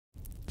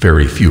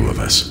very few of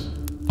us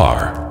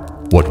are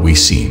what we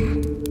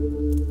seem.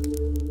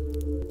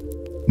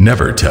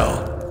 Never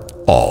tell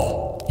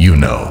all you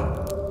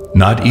know,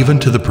 not even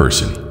to the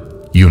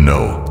person you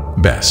know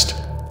best.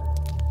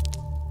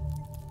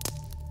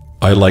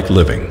 I like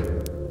living.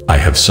 I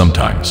have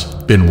sometimes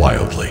been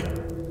wildly,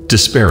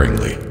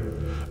 despairingly,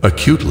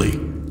 acutely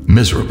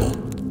miserable,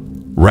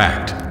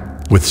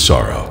 racked with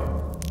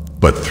sorrow.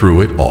 But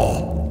through it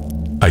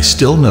all, I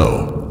still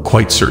know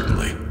quite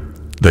certainly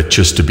that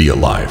just to be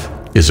alive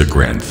is a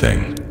grand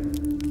thing.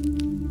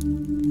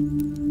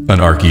 An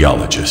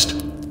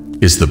archaeologist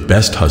is the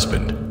best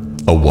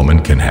husband a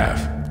woman can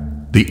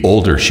have. The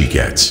older she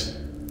gets,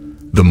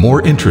 the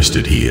more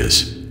interested he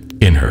is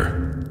in her.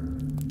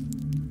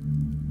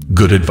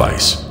 Good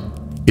advice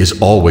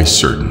is always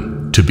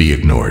certain to be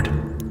ignored,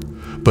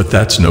 but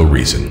that's no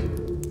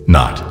reason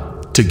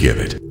not to give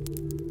it.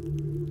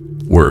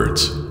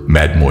 Words,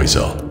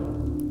 mademoiselle,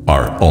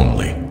 are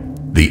only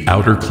the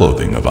outer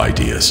clothing of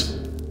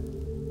ideas.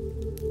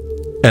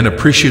 An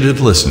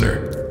appreciative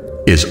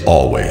listener is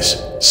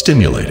always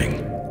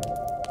stimulating.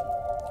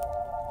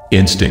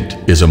 Instinct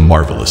is a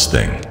marvelous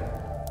thing.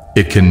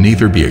 It can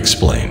neither be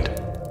explained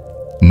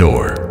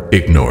nor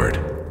ignored.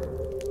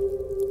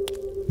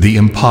 The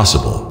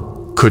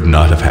impossible could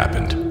not have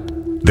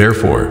happened.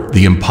 Therefore,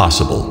 the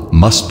impossible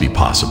must be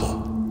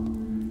possible,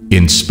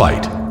 in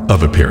spite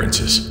of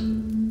appearances.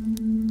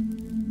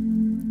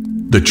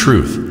 The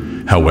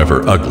truth,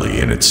 however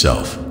ugly in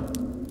itself,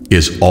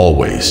 is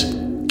always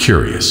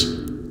curious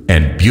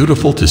and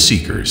beautiful to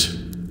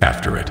seekers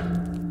after it.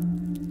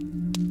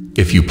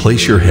 If you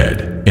place your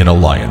head in a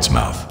lion's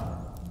mouth,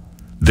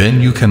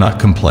 then you cannot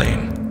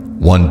complain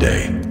one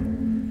day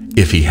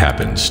if he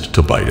happens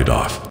to bite it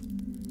off.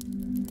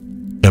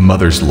 A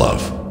mother's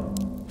love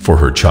for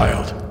her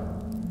child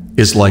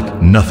is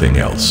like nothing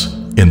else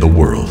in the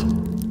world.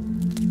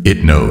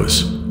 It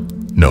knows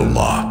no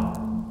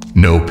law,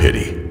 no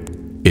pity.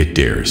 It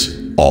dares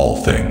all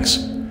things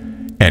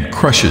and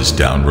crushes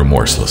down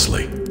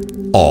remorselessly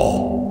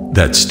all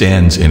that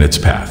stands in its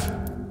path.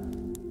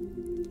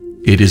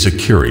 It is a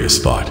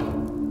curious thought,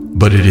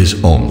 but it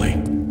is only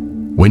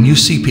when you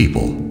see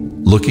people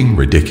looking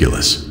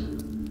ridiculous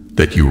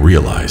that you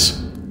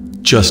realize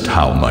just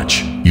how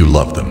much you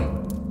love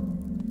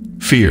them.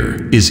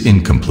 Fear is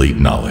incomplete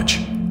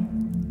knowledge.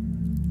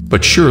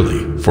 But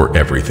surely for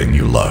everything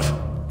you love,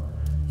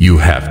 you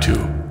have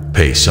to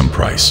pay some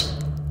price.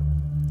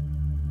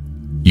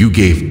 You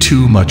gave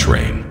too much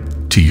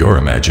rein to your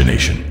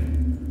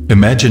imagination.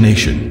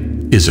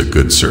 Imagination is a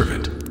good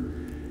servant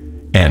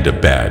and a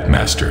bad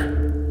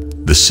master.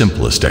 The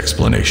simplest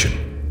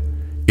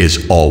explanation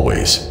is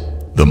always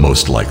the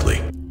most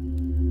likely.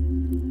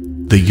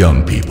 The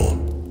young people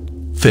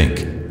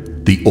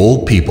think the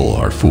old people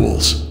are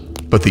fools,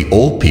 but the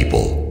old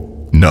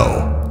people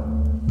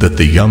know that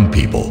the young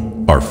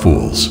people are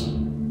fools.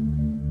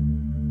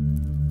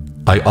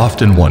 I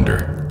often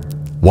wonder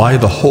why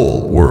the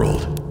whole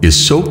world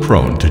is so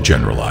prone to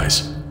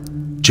generalize.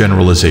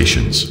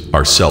 Generalizations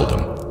are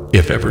seldom,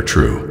 if ever,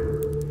 true,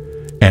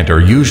 and are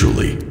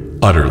usually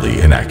utterly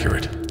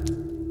inaccurate.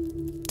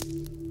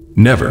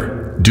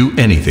 Never do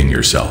anything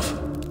yourself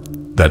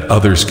that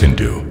others can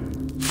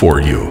do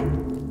for you.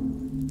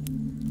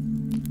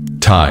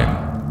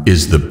 Time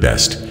is the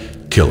best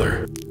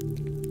killer.